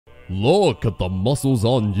Look at the muscles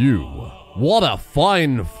on you. What a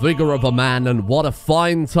fine figure of a man, and what a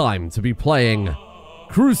fine time to be playing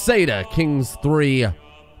Crusader Kings 3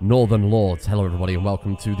 Northern Lords. Hello everybody and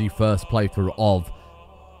welcome to the first playthrough of,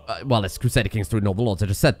 well, it's Crusader Kings 3 Northern Lords, I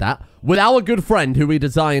just said that, with our good friend who we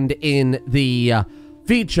designed in the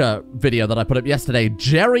feature video that I put up yesterday,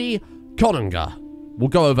 Jerri Konungr. We'll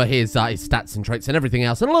go over his stats and traits and everything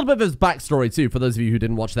else, and a little bit of his backstory too, for those of you who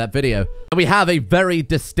didn't watch that video. And we have a very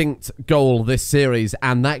distinct goal this series,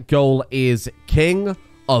 and that goal is King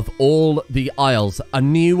of all the Isles. A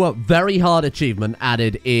new, very hard achievement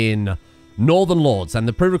added in Northern Lords, and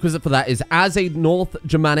the prerequisite for that is, as a North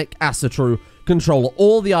Germanic ashore, control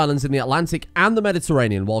all the islands in the Atlantic and the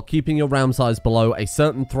Mediterranean while keeping your realm size below a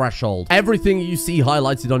certain threshold. Everything you see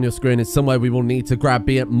highlighted on your screen is somewhere we will need to grab,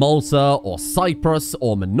 be it Malta or Cyprus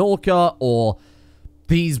or Minorca or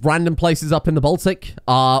these random places up in the Baltic,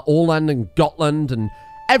 Åland and Gotland and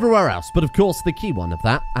everywhere else. But of course, the key one of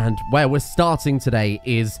that, and where we're starting today,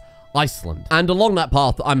 is Iceland. And along that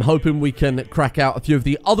path, I'm hoping we can crack out a few of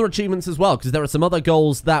the other achievements as well, because there are some other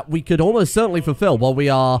goals that we could almost certainly fulfill while we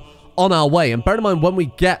are on our way. And bear in mind, when we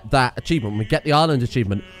get that achievement, when we get the island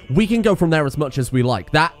achievement, we can go from there as much as we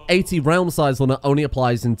like. That 80 realm size limit only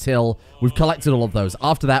applies until we've collected all of those.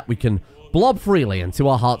 After that, we can blob freely and to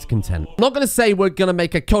our heart's content. I'm not going to say we're going to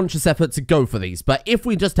make a conscious effort to go for these, but if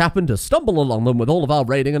we just happen to stumble along them with all of our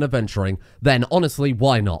raiding and adventuring, then honestly,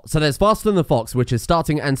 why not? So there's Faster Than the Fox, which is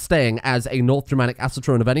starting and staying as a North Germanic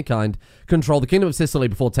ashore of any kind, control the Kingdom of Sicily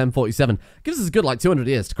before 1047. Gives us a good, like, 200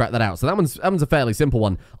 years to crack that out, so that one's a fairly simple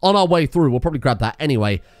one. On our way through, we'll probably grab that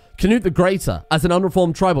anyway. Canute the Greater, as an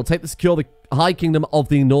unreformed tribal, take the secure the High Kingdom of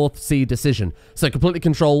the North Sea decision. So completely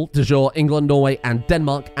control de jure England, Norway, and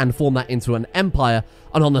Denmark, and form that into an empire.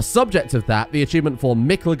 And on the subject of that, the achievement for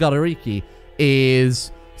Miklagariki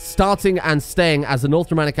is starting and staying as a North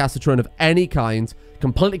Germanic ashore of any kind,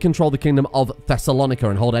 completely control the Kingdom of Thessalonica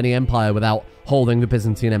and hold any empire without holding the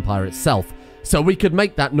Byzantine Empire itself. So we could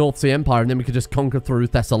make that North Sea Empire, and then we could just conquer through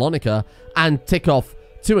Thessalonica and tick off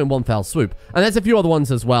 2 in one fell swoop. And there's a few other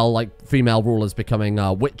ones as well, like female rulers becoming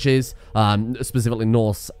witches, specifically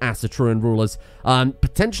Norse Assyrian rulers.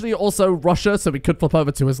 Potentially also Russia, so we could flip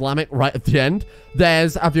over to Islamic right at the end.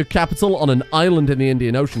 There's have your capital on an island in the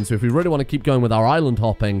Indian Ocean, so if we really want to keep going with our island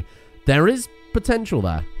hopping, there is potential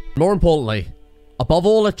there. More importantly, above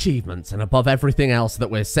all achievements and above everything else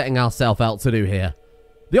that we're setting ourselves out to do here,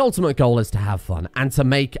 the ultimate goal is to have fun and to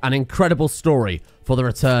make an incredible story for the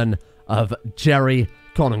return of Jerri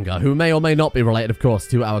Konungr, who may or may not be related, of course,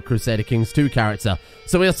 to our Crusader Kings 2 character.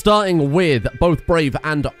 So we are starting with both brave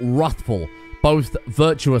and wrathful, both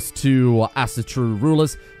virtuous to ashore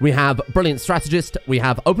rulers. We have brilliant strategist. We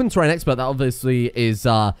have open terrain expert. That obviously is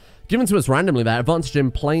given to us randomly there. Advantage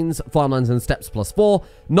in plains, farmlands, and steppes +4.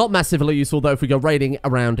 Not massively useful, though. If we go raiding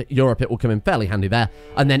around Europe, it will come in fairly handy there.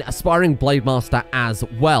 And then aspiring blade master as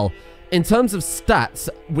well. In terms of stats,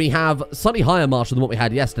 we have slightly higher martial than what we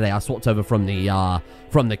had yesterday. I swapped over from the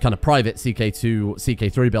kind of private CK2,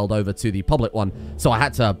 CK3 build over to the public one, so I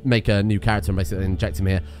had to make a new character and basically inject him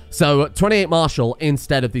here. So 28 martial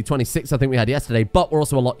instead of the 26 I think we had yesterday, but we're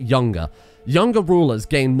also a lot younger. Younger rulers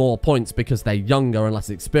gain more points because they're younger and less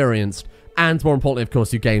experienced, and more importantly, of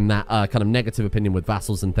course, you gain that kind of negative opinion with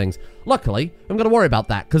vassals and things. Luckily, I'm going to worry about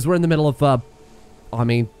that because we're in the middle of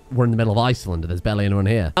we're in the middle of Iceland, and there's barely anyone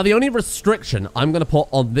here. Now, the only restriction I'm going to put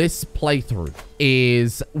on this playthrough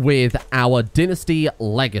is with our Dynasty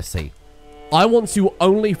Legacy. I want to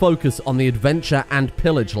only focus on the Adventure and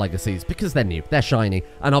Pillage Legacies, because they're new, they're shiny,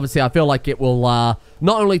 and obviously I feel like it will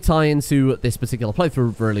not only tie into this particular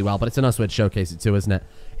playthrough really well, but it's a nice way to showcase it too, isn't it?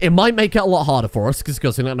 It might make it a lot harder for us, because of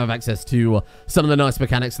course we don't have access to some of the nice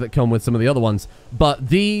mechanics that come with some of the other ones, but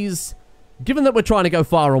these, given that we're trying to go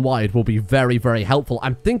far and wide, will be very, very helpful.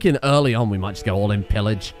 I'm thinking early on we might just go all in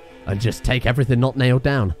pillage and just take everything not nailed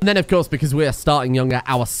down. And then, of course, because we are starting younger,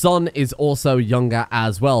 our son is also younger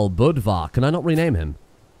as well. Budvar. Can I not rename him?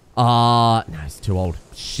 No, he's too old.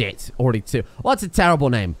 Shit. Already too. Well, that's a terrible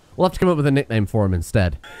name. We'll have to come up with a nickname for him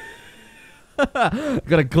instead.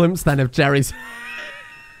 Got a glimpse then of Jerry's.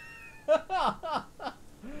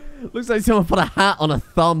 Looks like someone put a hat on a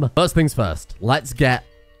thumb. First things first. Let's get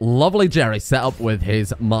lovely Jerry set up with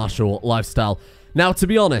his martial lifestyle. Now, to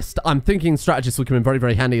be honest, I'm thinking strategists will come in very,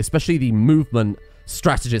 very handy, especially the movement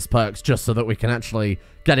strategist perks, just so that we can actually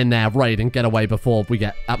get in there, raid, and get away before we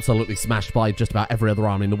get absolutely smashed by just about every other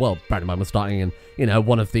army in the world. Bear in mind, we're starting in, you know,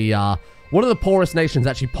 one of the poorest nations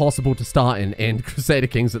actually possible to start in Crusader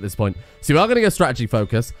Kings at this point. So we are going to go strategy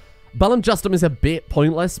focus. Bellum Justum is a bit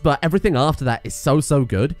pointless, but everything after that is so, so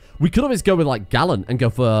good. We could always go with, like, Gallant and go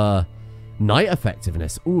for Night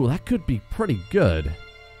effectiveness. Ooh, that could be pretty good.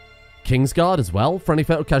 Kingsguard as well. Friendly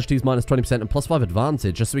fatal casualties minus 20% and +5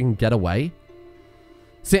 advantage just so we can get away.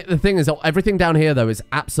 See, the thing is, everything down here, though, is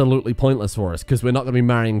absolutely pointless for us because we're not going to be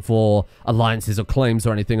marrying for alliances or claims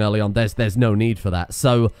or anything early on. There's no need for that.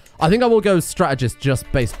 So I think I will go strategist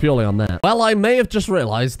just based purely on that. Well, I may have just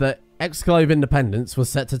realized that Exclave Independence was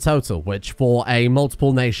set to total, which for a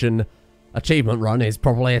multiple nation achievement run is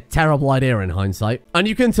probably a terrible idea in hindsight. And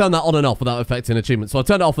you can turn that on and off without affecting achievements. So I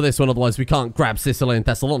turned it off for this one, otherwise we can't grab Sicily and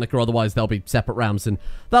Thessalonica, otherwise they'll be separate rounds, and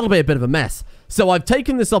that'll be a bit of a mess. So I've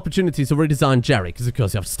taken this opportunity to redesign Jerri, because of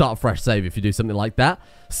course you have to start a fresh save if you do something like that.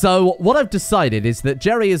 So what I've decided is that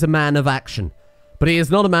Jerri is a man of action, but he is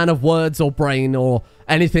not a man of words or brain or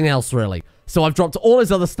anything else really. So I've dropped all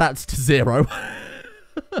his other stats to 0.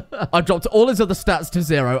 I've dropped all his other stats to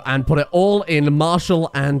 0 and put it all in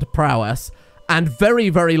martial and prowess. And very,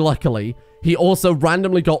 very luckily, he also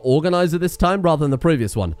randomly got organizer this time rather than the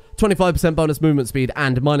previous one. 25% bonus movement speed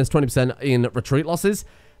and minus 20% in retreat losses.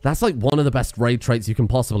 That's like one of the best raid traits you can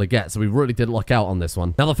possibly get. So we really did luck out on this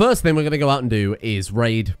one. Now, the first thing we're going to go out and do is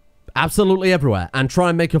raid absolutely everywhere and try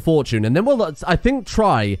and make a fortune. And then we'll, I think,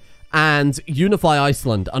 try and unify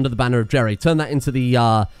Iceland under the banner of Jerri. Turn that into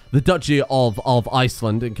the Duchy of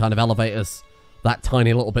Iceland and kind of elevate us that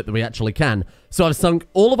tiny little bit that we actually can. So I've sunk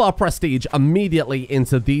all of our prestige immediately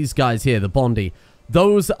into these guys here, the Bondi.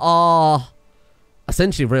 Those are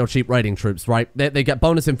essentially real cheap raiding troops, right? They get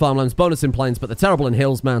bonus in farmlands, bonus in plains, but they're terrible in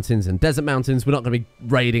hills, mountains, and desert mountains. We're not going to be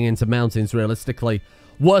raiding into mountains realistically.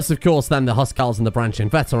 Worse, of course, than the Huskars and the branching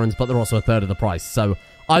veterans, but they're also a third of the price. So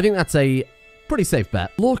I think that's a pretty safe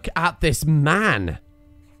bet. Look at this man.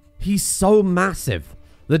 He's so massive.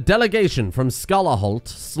 The delegation from Skalaholt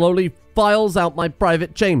slowly files out my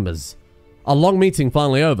private chambers. A long meeting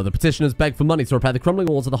finally over. The petitioners beg for money to repair the crumbling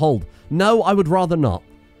walls of the hold. No, I would rather not.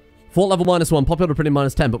 Fort level -1, popular printing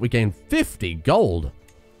 -10, but we gain 50 gold.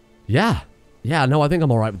 Yeah, no, I think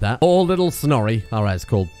I'm alright with that. Poor little Snorri. Alright, it's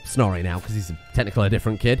called Snorri now because he's technically a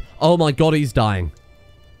different kid. Oh my god, he's dying.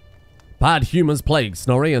 Bad humors plague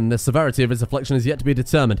Snorri, and the severity of his affliction is yet to be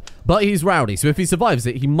determined. But he's rowdy, so if he survives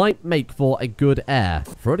it, he might make for a good heir.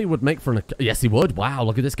 Frody would make for an... Yes, he would. Wow,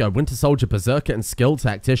 look at this guy. Winter Soldier, Berserker, and Skilled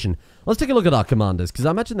Tactician. Let's take a look at our commanders, because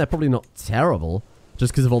I imagine they're probably not terrible,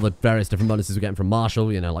 just because of all the various different bonuses we're getting from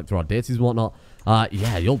Marshall, you know, like through our deities and whatnot.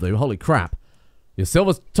 Yeah, you'll do. Holy crap. Your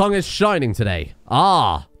silver tongue is shining today.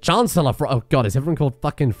 Ah, Chancellor Oh god, is everyone called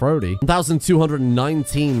fucking Frody?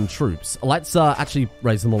 1,219 troops. Let's actually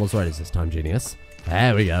raise them all as raiders this time, genius.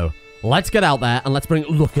 There we go. Let's get out there and let's bring...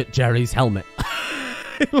 Look at Jerry's helmet.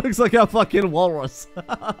 It looks like a fucking walrus.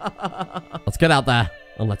 Let's get out there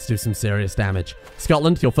and let's do some serious damage.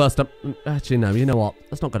 Scotland, your first up... Actually, no, you know what?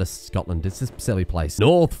 Let's not go to Scotland. It's a silly place.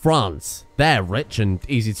 North France. They're rich and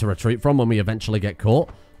easy to retreat from when we eventually get caught.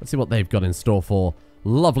 Let's see what they've got in store for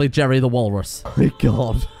lovely Jerri the Walrus. Oh my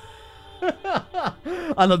god.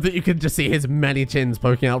 I love that you can just see his many chins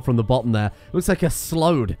poking out from the bottom there. It looks like a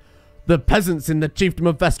slode. The peasants in the chiefdom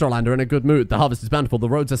of Vesterland are in a good mood. The harvest is bountiful. The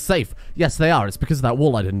roads are safe. Yes, they are. It's because of that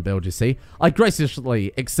wall I didn't build, you see. I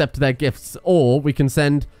graciously accept their gifts, or we can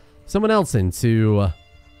send someone else in to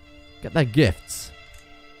get their gifts.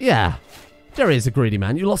 Yeah. Jerri is a greedy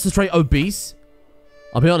man. You lost a straight obese?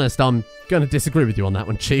 I'll be honest, I'm going to disagree with you on that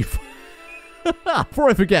one, Chief. Before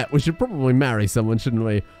I forget, we should probably marry someone, shouldn't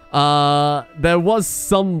we? There was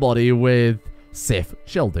somebody with Sif.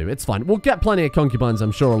 She'll do. It's fine. We'll get plenty of concubines,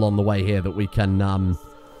 I'm sure, along the way here that we can,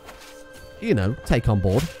 you know, take on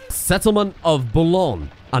board. Settlement of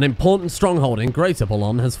Boulogne. An important stronghold in Greater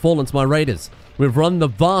Boulogne has fallen to my raiders. We've run the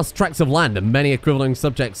vast tracts of land and many equivalent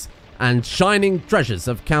subjects and shining treasures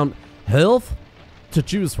of Count Hilf to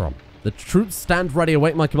choose from. The troops stand ready,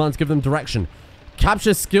 await my command to give them direction.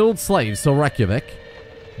 Capture skilled slaves to Reykjavik.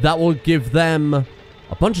 That will give them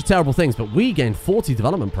a bunch of terrible things, but we gained 40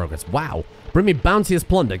 development progress. Wow. Bring me bounteous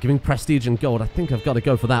plunder, giving prestige and gold. I think I've got to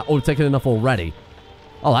go for that. Oh, we've taken enough already.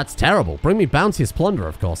 Oh, that's terrible. Bring me bounteous plunder,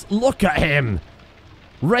 of course. Look at him.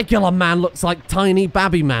 Regular man looks like tiny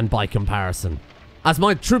babby man by comparison. As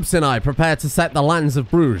my troops and I prepare to set the lands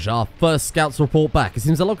of Bruges, our first scouts report back. It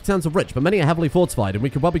seems the local towns are rich, but many are heavily fortified, and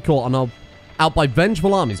we could well be caught out by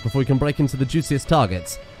vengeful armies before we can break into the juiciest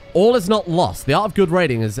targets. All is not lost. The art of good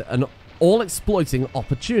raiding is an all-exploiting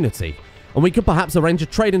opportunity, and we could perhaps arrange a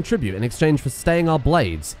trade and tribute in exchange for staying our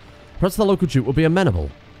blades. Perhaps the local duke will be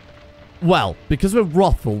amenable. Well, because we're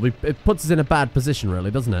wrathful, it puts us in a bad position,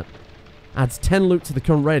 really, doesn't it? Adds 10 loot to the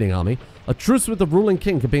current raiding army. A truce with the ruling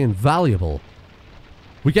king could be invaluable.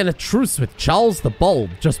 We get a truce with Charles the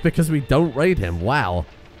Bold just because we don't raid him. Wow.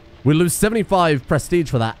 We lose 75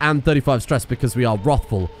 prestige for that and 35 stress because we are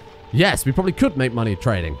wrathful. Yes, we probably could make money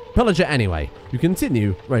trading. Pillage it anyway. You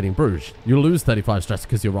continue raiding Bruges. You lose 35 stress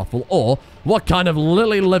because you're ruffle. Or, what kind of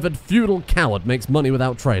lily-livered feudal coward makes money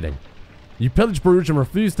without trading? You pillage Bruges and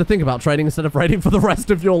refuse to think about trading instead of raiding for the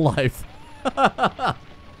rest of your life.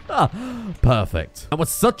 Perfect. That was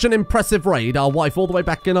such an impressive raid. Our wife all the way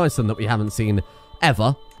back in Iceland that we haven't seen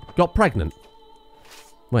ever got pregnant.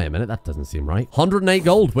 Wait a minute, that doesn't seem right. 108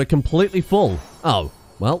 gold. We're completely full. Oh.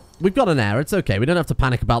 Well, we've got an heir. It's okay. We don't have to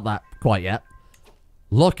panic about that quite yet.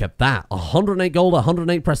 Look at that. 108 gold,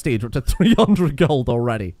 108 prestige. We're up to 300 gold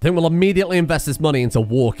already. I think we'll immediately invest this money into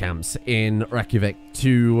war camps in Reykjavik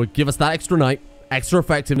to give us that extra night, extra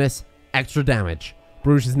effectiveness, extra damage.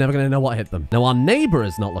 Bruges is never going to know what hit them. Now, our neighbor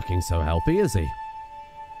is not looking so healthy, is he?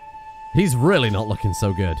 He's really not looking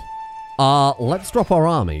so good. Let's drop our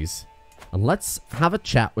armies and let's have a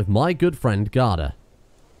chat with my good friend Garda.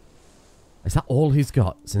 Is that all he's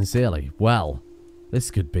got? Sincerely. Well, this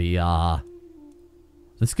could be a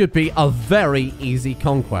very easy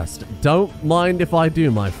conquest. Don't mind if I do,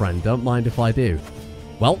 my friend. Don't mind if I do.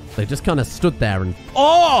 Well, they just kind of stood there and...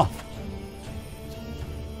 Oh!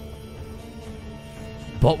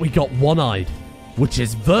 But we got one-eyed, which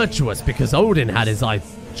is virtuous because Odin had his eye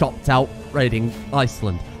chopped out raiding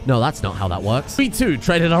Iceland. No, that's not how that works. We too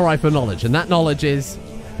traded our eye for knowledge, and that knowledge is...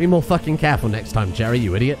 Be more fucking careful next time, Jerri,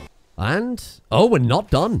 you idiot. And, oh, we're not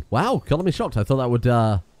done. Wow, color me shocked. I thought that would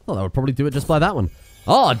probably do it just by that one.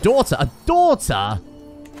 Oh, a daughter. A daughter?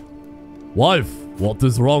 Wife, what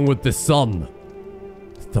is wrong with this son?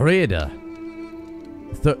 Thrida.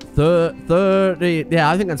 30. Yeah,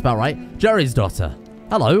 I think that's about right. Jerri's daughter.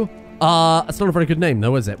 Hello. That's not a very good name,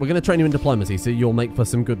 though, is it? We're going to train you in diplomacy, so you'll make for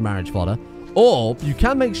some good marriage fodder. Or, you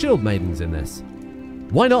can make shield maidens in this.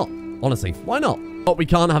 Why not? Honestly, why not? But we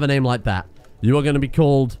can't have a name like that. You are going to be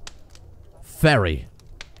called... Ferry.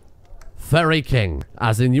 Ferry King.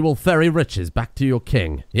 As in, you will ferry riches back to your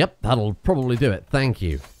king. Yep, that'll probably do it. Thank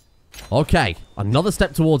you. Okay, another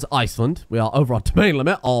step towards Iceland. We are over our domain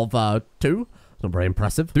limit of 2. Not very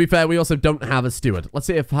impressive. To be fair, we also don't have a steward. Let's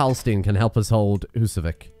see if Halstein can help us hold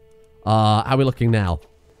Husavik. How are we looking now?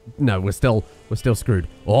 No, we're still screwed.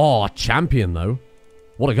 Oh, a champion, though.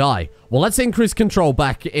 What a guy. Well, let's increase control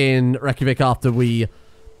back in Reykjavik after we...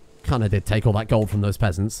 kind of did take all that gold from those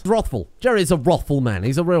peasants. Wrathful. Jerry's a wrathful man.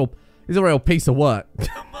 He's a real piece of work.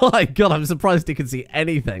 My god, I'm surprised he can see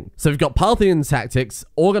anything. So we've got Parthian tactics,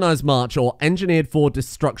 organized march, or engineered for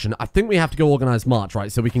destruction. I think we have to go organized march,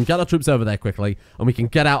 right? So we can get our troops over there quickly, and we can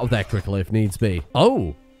get out of there quickly if needs be.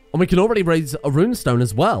 Oh, and we can already raise a runestone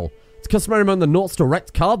as well. It's customary among the Norts to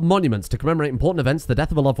erect carved monuments to commemorate important events, the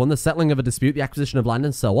death of a loved one, the settling of a dispute, the acquisition of land,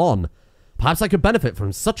 and so on. Perhaps I could benefit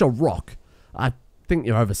from such a rock. I think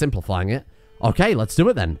you're oversimplifying it. Okay, let's do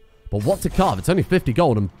it then. But what to carve? It's only 50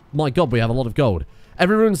 gold, and my god, we have a lot of gold.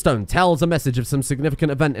 Every runestone tells a message of some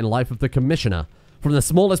significant event in life of the commissioner. From the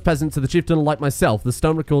smallest peasant to the chieftain like myself, the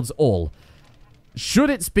stone records all. Should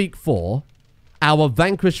it speak for our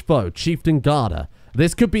vanquished foe, Chieftain Garda?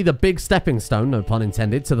 This could be the big stepping stone, no pun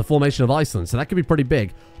intended, to the formation of Iceland, so that could be pretty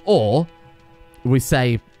big. Or, we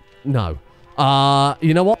say, no.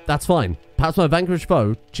 You know what? That's fine. Perhaps my vanquished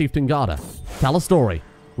foe, Chieftain Garda. Tell a story.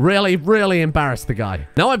 Really, really embarrass the guy.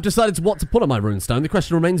 Now I've decided what to put on my runestone, the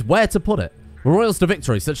question remains where to put it. Memorials to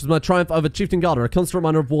victory, such as my triumph over Chieftain Garda, are a constant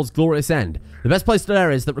reminder of war's glorious end. The best placed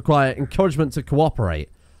areas that require encouragement to cooperate.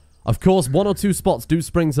 Of course, 1 or 2 spots do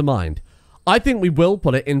spring to mind. I think we will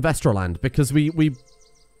put it in Vesterland, because we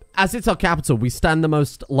as it's our capital, we stand the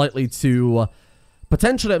most likely to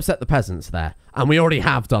potentially upset the peasants there. And we already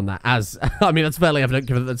have done that, as, I mean, that's fairly evident,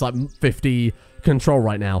 given that it's like 50 control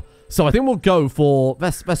right now. So I think we'll go for,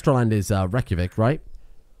 Vesterland is Reykjavik, right?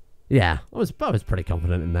 Yeah, I was pretty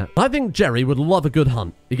confident in that. I think Jerri would love a good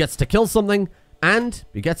hunt. He gets to kill something, and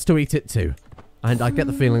he gets to eat it too. And I get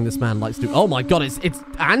the feeling this man likes to... Oh my god, it's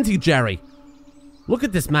anti-Jerri. Look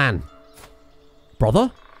at this man.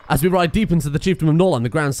 Brother? As we ride deep into the chiefdom of Norland, the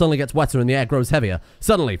ground suddenly gets wetter and the air grows heavier.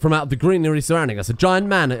 Suddenly, from out of the greenery surrounding us, a giant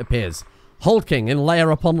man appears, hulking in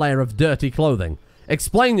layer upon layer of dirty clothing.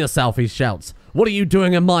 Explain yourself, he shouts. What are you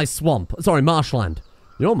doing in my swamp? Sorry, marshland.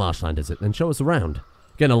 Your marshland, is it? Then show us around.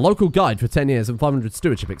 Getting a local guide for 10 years and 500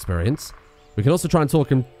 stewardship experience. We can also try and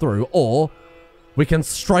talk him through, or we can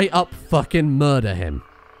straight up fucking murder him.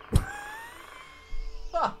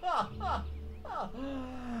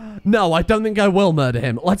 No, I don't think I will murder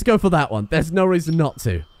him. Let's go for that one. There's no reason not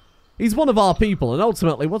to. He's one of our people, and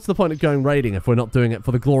ultimately, what's the point of going raiding if we're not doing it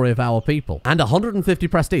for the glory of our people? And 150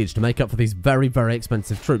 prestige to make up for these very, very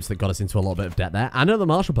expensive troops that got us into a little bit of debt there. And another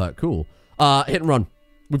martial perk. Cool. Hit and run.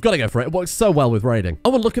 We've got to go for it. It works so well with raiding.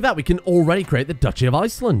 Oh, and look at that. We can already create the Duchy of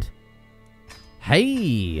Iceland.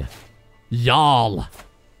 Hey, Jarl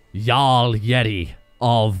Jerri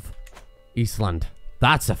of Iceland.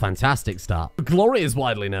 That's a fantastic start. Glory is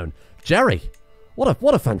widely known. Jerri,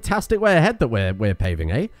 what a fantastic way ahead that we're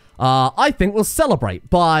paving, eh? I think we'll celebrate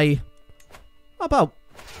by how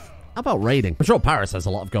about raiding? I'm sure Paris has a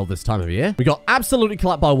lot of gold this time of year. We got absolutely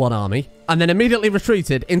clapped by one army and then immediately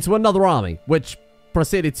retreated into another army, which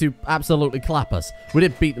proceeded to absolutely clap us. We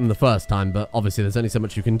did beat them the first time, but obviously there's only so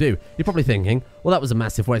much you can do. You're probably thinking, well, that was a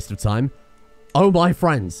massive waste of time. Oh, my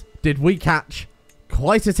friends, did we catch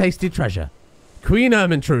quite a tasty treasure? Queen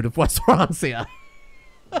Ermintrude of West Francia.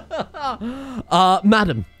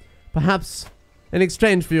 Madam, perhaps in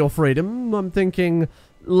exchange for your freedom, I'm thinking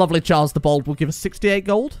lovely Charles the Bold will give us 68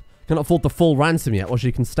 gold. Cannot afford the full ransom yet, or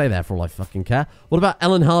she can stay there for all I fucking care. What about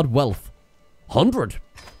Ellenhard Wealth? 100.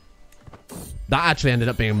 That actually ended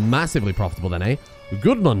up being massively profitable then, eh?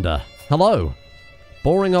 Gudmunda. Hello.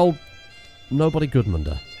 Boring old nobody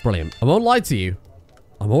Gudmunda. Brilliant. I won't lie to you.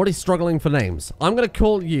 I'm already struggling for names. I'm going to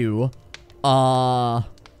call you, how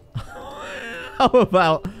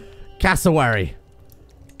about Cassowary?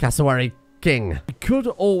 Cassowary King. I could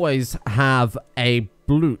always have a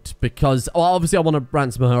blute because, well, obviously I want to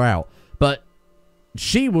ransom her out, but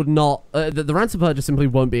she would not, the ransom of her just simply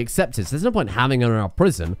won't be accepted. So there's no point having her in our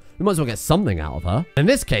prison. We might as well get something out of her. In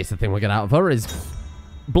this case, the thing we'll get out of her is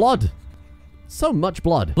blood. So much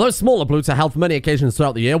blood. Those smaller blutes are held for many occasions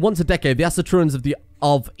throughout the year. Once a decade, the Assaturans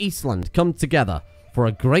of Iceland come together for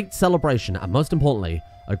a great celebration and, most importantly,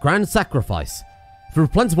 a grand sacrifice. Though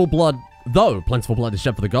plentiful blood is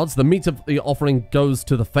shed for the gods, the meat of the offering goes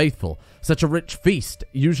to the faithful. Such a rich feast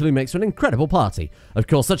usually makes for an incredible party. Of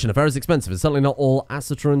course, such an affair is expensive, and certainly not all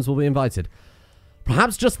Assaturans will be invited.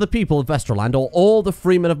 Perhaps just the people of Vestraland or all the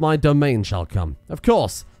freemen of my domain shall come. Of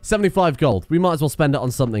course, 75 gold. We might as well spend it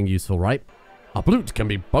on something useful, right? A blute can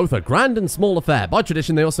be both a grand and small affair. By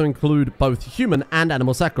tradition, they also include both human and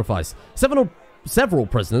animal sacrifice. Several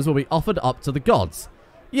prisoners will be offered up to the gods.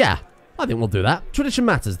 Yeah, I think we'll do that. Tradition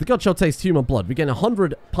matters. The gods shall taste human blood. We gain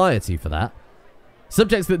 100 piety for that.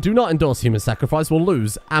 Subjects that do not endorse human sacrifice will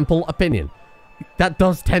lose ample opinion. That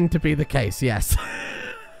does tend to be the case, yes.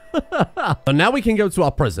 So now we can go to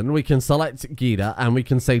our prison. We can select Gita and we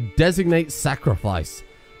can say designate sacrifice.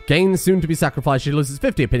 Gain soon to be sacrificed. She loses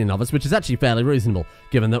 50 opinion of us, which is actually fairly reasonable,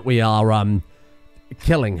 given that we are,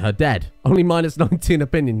 killing her dead. Only minus 19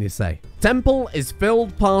 opinion, you say. Temple is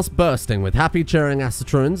filled past bursting with happy cheering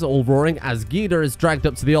Assaturans, all roaring as Gita is dragged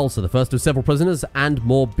up to the altar, the first of several prisoners and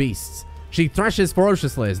more beasts. She thrashes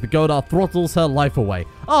ferociously as the Godar throttles her life away.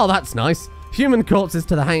 Oh, that's nice. Human corpses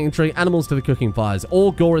to the hanging tree, animals to the cooking fires.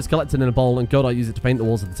 All gore is collected in a bowl and Godar uses it to paint the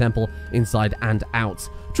walls of the temple inside and out.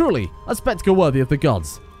 Truly, a spectacle worthy of the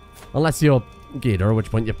gods. Unless you're Gita, at which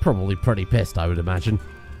point you're probably pretty pissed, I would imagine.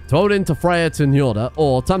 To Odin, to Freya, to Njorda,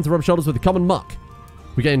 or time to rub shoulders with the common muck.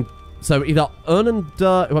 We gain, so either Ern and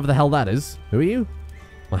whoever the hell that is. Who are you?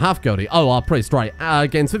 A half-goatee. Oh, our priest, right.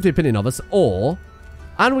 Gains 50 opinion of us, or...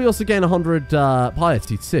 And we also gain 100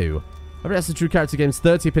 piety too. Every Assatrue character gains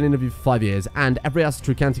 30 opinion of you for 5 years, and every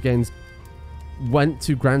Assatrue counter gains went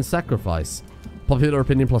to grand sacrifice. Popular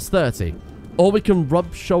opinion plus 30. Or we can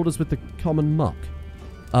rub shoulders with the common muck.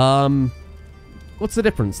 What's the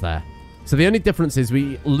difference there? So the only difference is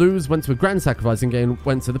we lose went to a grand sacrifice and gain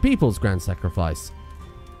went to the people's grand sacrifice.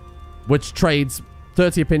 Which trades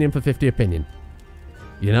 30 opinion for 50 opinion.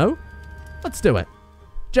 You know? Let's do it.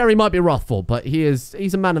 Jerri might be wrathful, but he's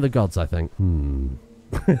a man of the gods, I think.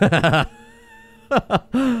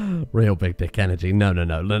 Real big dick energy. No.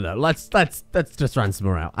 Let's just ransom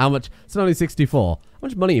her out. How much? It's only 64. How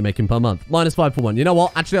much money are you making per month? Minus 5 for 1. You know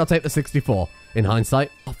what? Actually, I'll take the 64 in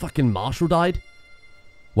hindsight. Oh, fucking Marshall died.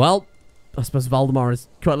 Well, I suppose Valdemar is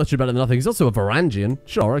quite literally better than nothing. He's also a Varangian.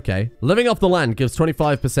 Sure, okay. Living off the land gives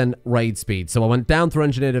 25% raid speed. So I went down through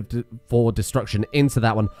engineered for destruction into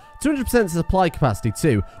that one. 200% supply capacity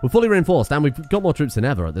too. We're fully reinforced and we've got more troops than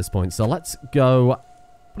ever at this point. So let's go...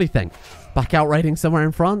 What do you think? Back out raiding somewhere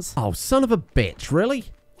in France? Oh, son of a bitch. Really?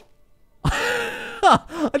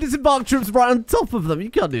 I disembarked troops right on top of them. You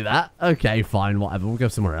can't do that. Okay, fine. Whatever. We'll go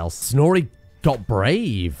somewhere else. Snorri got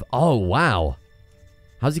brave. Oh, wow.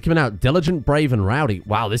 How's he coming out? Diligent, brave, and rowdy.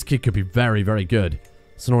 Wow, this kid could be very, very good.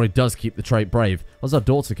 Snorri does keep the trait brave. How's our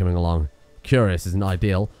daughter coming along? Curious isn't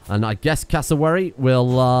ideal. And I guess Cassowary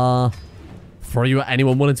will, throw you at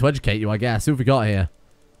anyone willing to educate you, I guess. Who have we got here?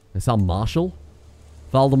 It's our Marshal.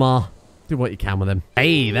 Valdemar, do what you can with him.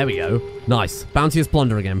 Hey, there we go. Nice. Bounteous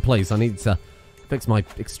plunder again, please. I need to fix my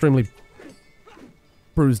extremely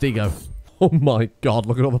bruised ego. Oh my god,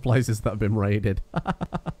 look at all the places that have been raided.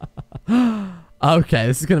 Okay,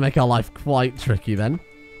 this is going to make our life quite tricky then.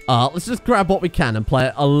 Let's just grab what we can and play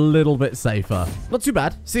it a little bit safer. Not too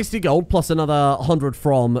bad. 60 gold plus another 100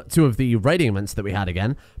 from 2 of the raiding events that we had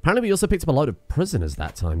again. Apparently, we also picked up a load of prisoners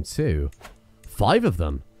that time, too. 5 of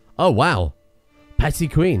them. Oh, wow. Petty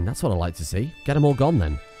Queen. That's what I like to see. Get them all gone,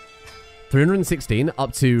 then. 316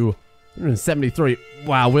 up to 173.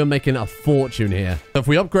 Wow, we're making a fortune here. If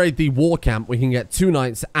we upgrade the war camp, we can get 2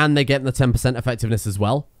 knights, and they get the 10% effectiveness as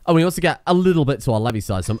well. Oh, we also get a little bit to our levy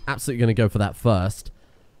size, so I'm absolutely going to go for that first.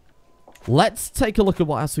 Let's take a look at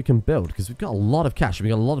what else we can build, because we've got a lot of cash.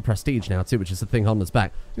 We've got a lot of prestige now, too, which is the thing holding us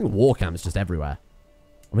back. I think the war camp is just everywhere.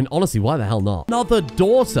 I mean, honestly, why the hell not? Another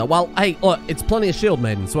daughter. Well, hey, look, it's plenty of shield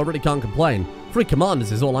maidens, so I really can't complain. 3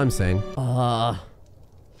 commanders is all I'm saying. How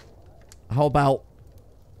about...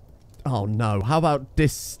 Oh, no. How about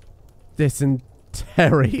dysentery?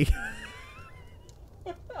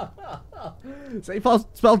 So if I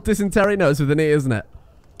spell dysentery? No, it's with an E, isn't it?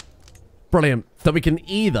 Brilliant. So we can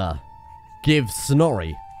either give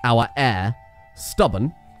Snorri, our heir,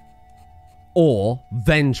 stubborn, or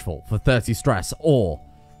vengeful for 30 stress, or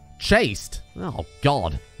chaste. Oh,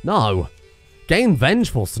 God. No. Gain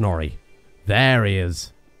vengeful, Snorri. There he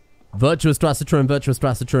is. Virtuous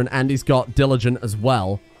Drassaturn, and he's got diligent as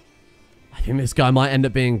well. I think this guy might end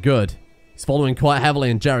up being good. He's following quite heavily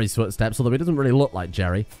in Jerri's footsteps, although he doesn't really look like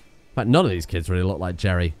Jerri. In fact, none of these kids really look like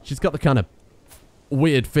Jerri. She's got the kind of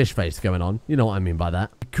weird fish face going on. You know what I mean by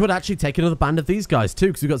that. We could actually take another band of these guys too,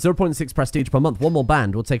 because we've got 0.6 prestige per month. One more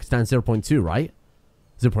band will take us down 0.2, right?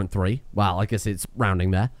 0.3. Wow, I guess it's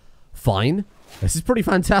rounding there. Fine. This is pretty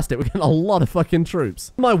fantastic. We're getting a lot of fucking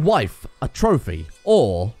troops. My wife, a trophy,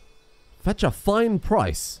 or fetch a fine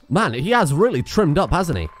price. Man, he has really trimmed up,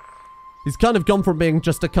 hasn't he? He's kind of gone from being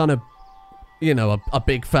just a kind of, you know, a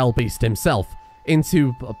big fell beast himself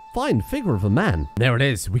into a fine figure of a man. There it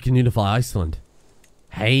is. We can unify Iceland.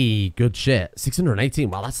 Hey, good shit.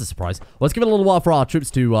 618. Wow, that's a surprise. Well, let's give it a little while for our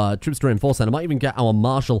troops to reinforce, and I might even get our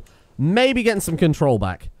marshal maybe getting some control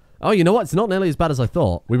back. Oh, you know what? It's not nearly as bad as I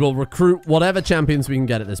thought. We will recruit whatever champions we can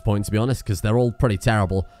get at this point, to be honest, because they're all pretty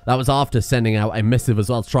terrible. That was after sending out a missive as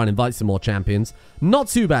well to try and invite some more champions. Not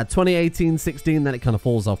too bad. 2018, 16, then it kind of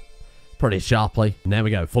falls off pretty sharply. And there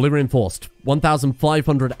we go. Fully reinforced.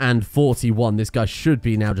 1,541. This guy should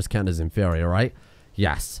be now just counted as inferior, right?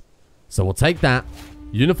 Yes. So we'll take that.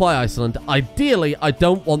 Unify Iceland. Ideally, I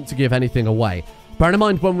don't want to give anything away. Bear in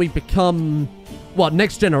mind, when we become... Well,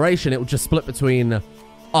 next generation, it will just split between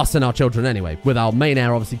us and our children anyway, with our main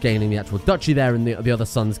heir obviously gaining the actual duchy there and the other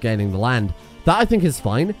sons gaining the land. That, I think, is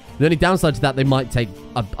fine. The only downside to that, they might take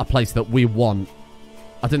a place that we want.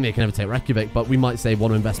 I don't think they can ever take Reykjavik, but we might say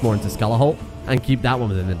want to invest more into Skalaholt and keep that one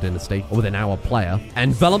within the dynasty, or within our player.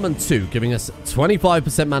 Envelopment 2, giving us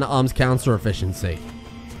 25% man-at-arms counter efficiency.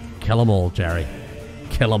 Kill them all, Jerri.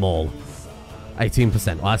 Kill them all.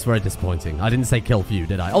 18%. Well, that's very disappointing. I didn't say kill few,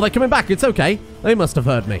 did I? Oh, they're coming back. It's okay. They must have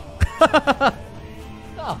heard me.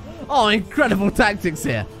 Oh, incredible tactics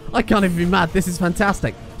here. I can't even be mad. This is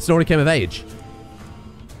fantastic. Snorri came of age.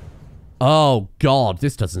 Oh, God.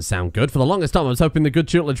 This doesn't sound good. For the longest time, I was hoping the good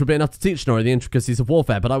tutelage would be enough to teach Snorri the intricacies of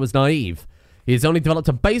warfare, but I was naive. He has only developed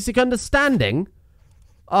a basic understanding.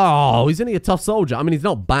 Oh, he's only a tough soldier. I mean, he's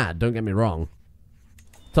not bad. Don't get me wrong.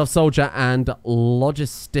 Tough soldier and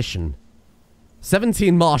logistician.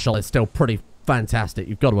 17 marshal is still pretty fantastic,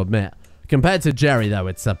 you've got to admit. Compared to Jerri, though,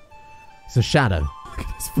 it's a shadow. Look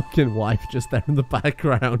at his fucking wife just there in the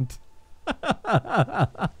background.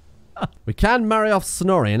 We can marry off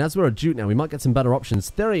Snorri, and as we're a duke now, we might get some better options.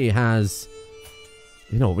 Theory has...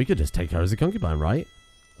 You know what, we could just take her as a concubine, right?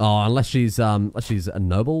 Oh, unless she's a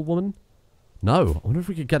noble woman? No. I wonder if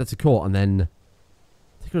we could get her to court and then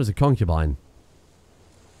take her as a concubine.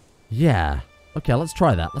 Yeah. Okay, let's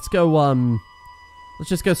try that. Let's go, let's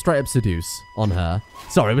just go straight up seduce on her.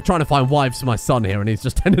 Sorry, we're trying to find wives for my son here, and he's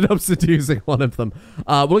just ended up seducing one of them.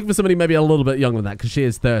 We're looking for somebody maybe a little bit younger than that, because she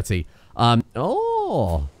is 30.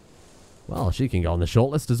 Oh. Well, she can go on the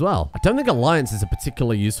shortlist as well. I don't think alliances are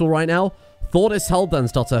particularly useful right now. Thordis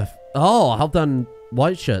Halfdan's daughter. Oh, Halfdan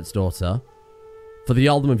Whiteshirt's daughter. For the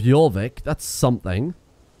Earldom of Jorvik. That's something.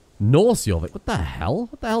 Norse Jorvik. What the hell?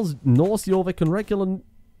 What the hell's Norse Jorvik and regular...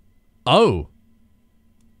 Oh.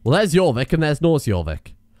 Well, there's Jorvik and there's Norse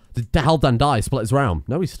Jorvik. Did Halfdan die, split his realm?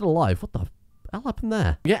 No, he's still alive. What the hell happened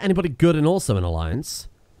there? We get anybody good and also an alliance.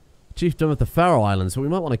 Chiefdom of the Faroe Islands, so we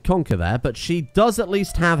might want to conquer there, but she does at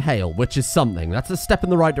least have hail, which is something. That's a step in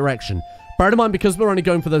the right direction. Bear in mind, because we're only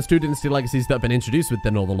going for those 2 dynasty legacies that have been introduced with the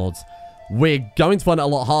Northern Lords, we're going to find it a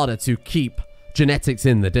lot harder to keep genetics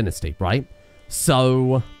in the dynasty, right?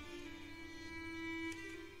 So...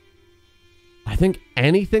 I think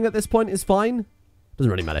anything at this point is fine. Doesn't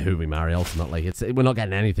really matter who we marry, ultimately. We're not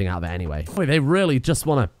getting anything out of it anyway. Boy, they really just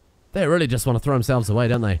want to throw themselves away,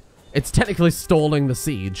 don't they? It's technically stalling the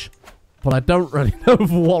siege, but I don't really know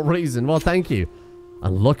for what reason. Well, thank you.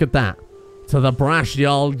 And look at that. To the brash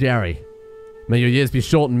Jarl Jerri. May your years be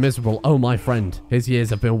short and miserable. Oh, my friend. His years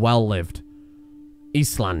have been well lived.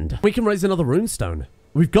 Iceland. We can raise another runestone.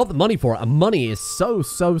 We've got the money for it, and money is so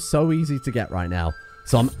easy to get right now.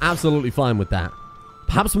 So I'm absolutely fine with that.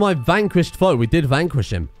 Perhaps my vanquished foe. We did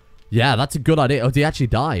vanquish him. Yeah, that's a good idea. Oh, did he actually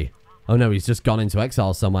die? Oh, no, he's just gone into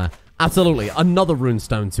exile somewhere. Absolutely. Another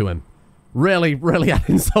runestone to him. Really add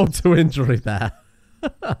insult to injury there.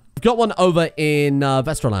 Got one over in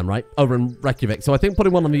Vesterland, right? Over in Reykjavik. So I think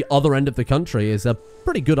putting one on the other end of the country is a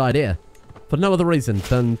pretty good idea. For no other reason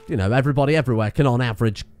than, you know, everybody everywhere can, on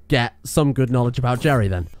average, get some good knowledge about Jerri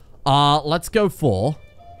then. Let's go for...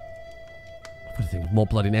 I'm trying to think of more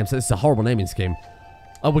bloody names. This is a horrible naming scheme.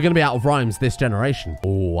 Oh, we're going to be out of rhymes this generation.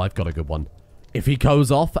 Oh, I've got a good one. If he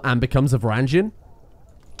goes off and becomes a Varangian,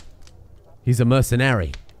 he's a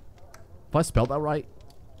mercenary. Have I spelled that right?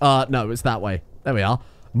 No, it's that way. There we are.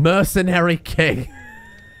 Mercenary King.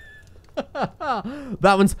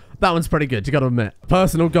 That one's pretty good, you gotta admit.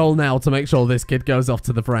 Personal goal now to make sure this kid goes off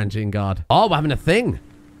to the Varangian Guard. Oh, we're having a thing.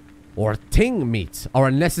 Or a ting meet. Or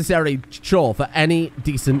a necessary chore for any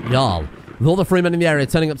decent Jarl. With all the free men in the area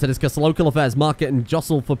turning up to discuss local affairs, market, and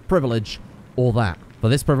jostle for privilege or that. For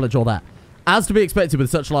this privilege or that. As to be expected with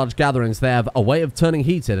such large gatherings, they have a way of turning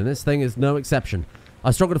heated, and this thing is no exception. I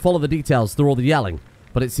struggle to follow the details through all the yelling,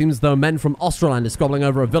 but it seems as though men from Australand are squabbling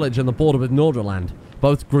over a village on the border with Nordraland,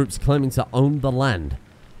 both groups claiming to own the land.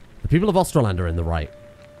 The people of Australand are in the right,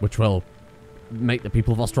 which will make the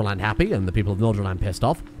people of Australand happy and the people of Nordraland pissed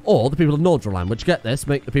off, or the people of Nordraland, which, get this,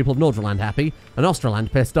 make the people of Nordraland happy and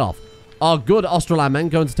Australand pissed off. Are good Australand men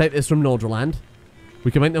going to take this from Nordraland?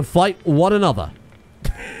 We can make them fight one another.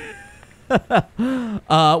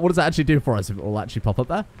 What does that actually do for us if it will actually pop up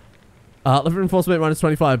there? Liver reinforcement minus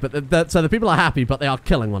 25, but so the people are happy, but they are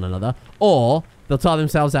killing one another. Or they'll tire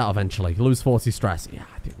themselves out eventually, lose 40 stress. Yeah,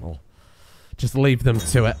 I think we'll just leave them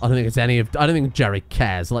to it. I don't think it's any of... I don't think Jerri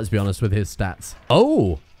cares, let's be honest with his stats.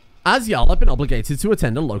 Oh! As Jarl, I've been obligated to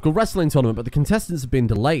attend a local wrestling tournament, but the contestants have been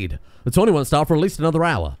delayed. The tournament won't start for at least another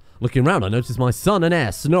hour. Looking around, I noticed my son and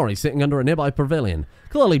heir, Snorri, sitting under a nearby pavilion,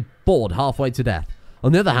 clearly bored halfway to death.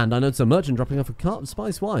 On the other hand, I noticed a merchant dropping off a cart of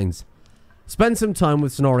spiced wines. Spend some time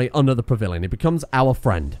with Snorri under the pavilion. He becomes our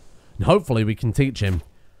friend. And hopefully we can teach him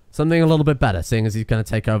something a little bit better, seeing as he's going to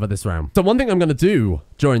take over this round. So one thing I'm going to do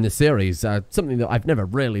during this series, something that I've never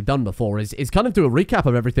really done before, is kind of do a recap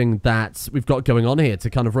of everything that we've got going on here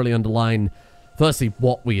to kind of really underline, firstly,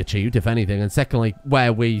 what we achieved, if anything, and secondly,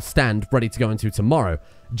 where we stand ready to go into tomorrow.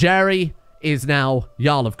 Jerri is now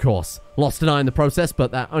Jarl, of course. Lost an eye in the process,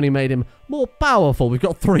 but that only made him more powerful. We've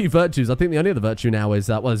got 3 virtues. I think the only other virtue now is,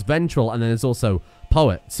 well, is Vengeful, and then there's also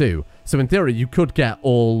Poet, too. So in theory, you could get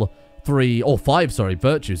all 3, or 5, sorry,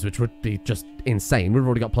 virtues, which would be just insane. We've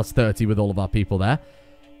already got plus 30 with all of our people there.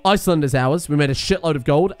 Iceland is ours. We made a shitload of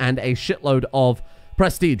gold and a shitload of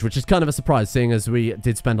prestige, which is kind of a surprise, seeing as we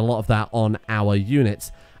did spend a lot of that on our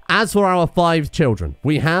units. As for our 5 children,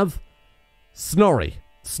 we have Snorri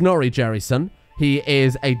Jerri's son. He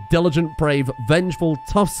is a diligent, brave, vengeful,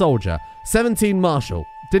 tough soldier. 17 martial.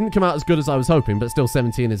 Didn't come out as good as I was hoping, but still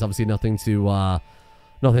 17 is obviously nothing to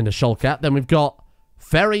shulk at. Then we've got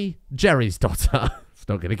Ferry, Jerri's daughter. It's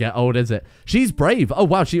not going to get old, is it? She's brave. Oh,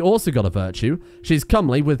 wow, she also got a virtue. She's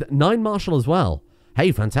comely with 9 martial as well.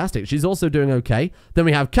 Hey, fantastic. She's also doing okay. Then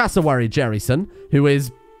we have Cassowary Jerri's son, who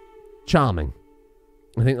is charming.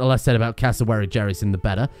 I think the less said about Cassowary Jerri's son, the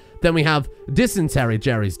better. Then we have Dysentery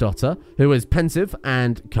Jerri's daughter, who is pensive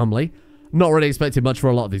and comely. Not really expecting much for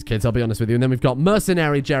a lot of these kids, I'll be honest with you. And then we've got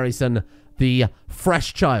Mercenary Jerri's son, the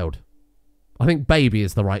fresh child. I think baby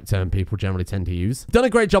is the right term people generally tend to use. Done a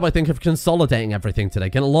great job, I think, of consolidating everything today.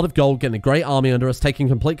 Getting a lot of gold, getting a great army under us, taking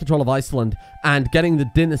complete control of Iceland, and getting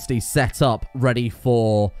the dynasty set up, ready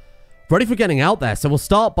for getting out there. So we'll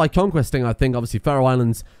start by conquesting, I think, obviously, Faroe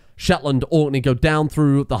Islands, Shetland, Orkney, go down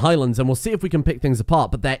through the Highlands, and we'll see if we can pick things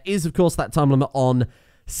apart. But there is, of course, that time limit on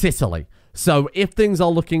Sicily. So if things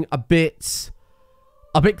are looking a bit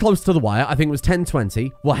close to the wire, I think it was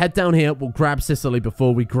 10:20, we'll head down here, we'll grab Sicily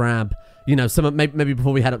before we grab, you know, maybe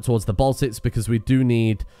before we head up towards the Baltics, because we do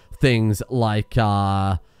need things like,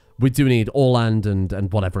 we do need Åland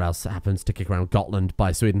and whatever else happens to kick around, Gotland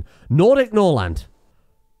by Sweden. Nordic Norland.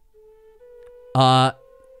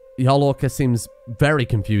 Jarl Orca seems very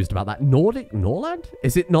confused about that. Nordic Norland?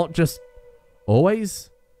 Is it not just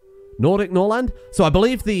always Nordic Norland? So I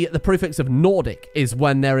believe the prefix of Nordic is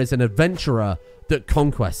when there is an adventurer that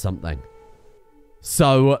conquests something.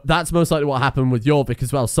 So that's most likely what happened with Jorvik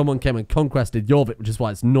as well. Someone came and conquested Jorvik, which is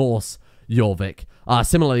why it's Norse Jorvik.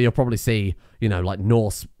 Similarly, you'll probably see, you know, like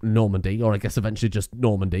Norse Normandy, or I guess eventually just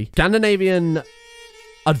Normandy. Scandinavian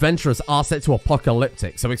adventurers are set to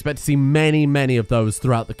apocalyptic, so expect to see many, many of those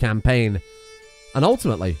throughout the campaign. And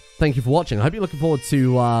ultimately, thank you for watching. I hope you're looking forward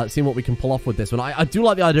to seeing what we can pull off with this one. I do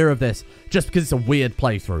like the idea of this, just because it's a weird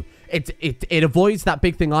playthrough. It avoids that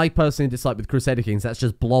big thing I personally dislike with Crusader Kings. That's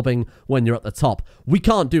just blobbing when you're at the top. We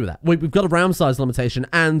can't do that. We've got a round size limitation,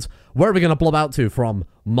 and where are we going to blob out to from?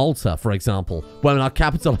 Malta, for example, when our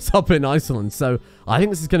capital is up in Iceland. So I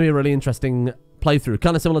think this is going to be a really interesting playthrough,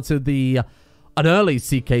 kind of similar to an early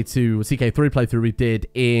CK3 playthrough we did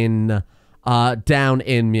in down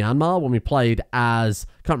in Myanmar when we played as,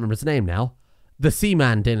 can't remember his name now, the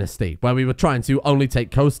Seaman Dynasty, where we were trying to only take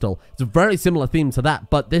coastal. It's a very similar theme to that,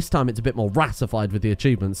 but this time it's a bit more ratified with the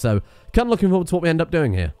achievements, so kind of looking forward to what we end up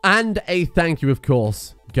doing here. And a thank you, of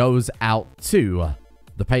course, goes out to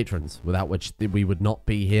the patrons, without which we would not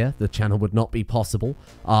be here. The channel would not be possible.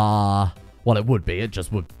 Well, it would be. It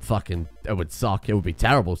just would it would suck. It would be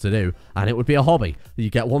terrible to do, and it would be a hobby. You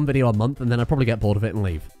get one video a month, and then I'd probably get bored of it and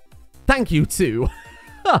leave. Thank you to...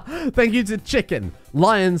 thank you to Chicken,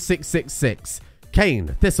 Lion666,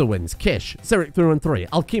 Kane, Thistlewinds, Kish, Cyric through and 3,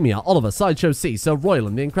 Alchemia, Oliver, Sideshow C, Sir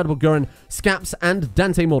Royland, The Incredible Gurin, Scaps, and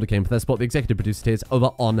Dante Mordecane for their support, the executive producer tiers over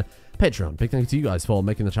on Patreon. Big thank you to you guys for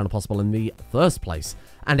making the channel possible in the first place.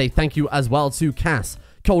 And a thank you as well to Cass,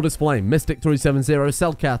 Coldest Flame, Mystic370,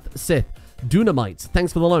 Selkath, Sith, Dunamite,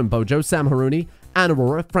 thanks for the loan, Bojo, Sam Haruni, Anna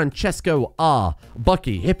Aurora, Francesco R,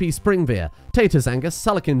 Bucky, Hippie Springveer, Taters Angus,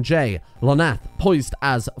 Salican J, Lonath, Poised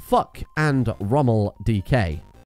as Fuck, and Rommel DK.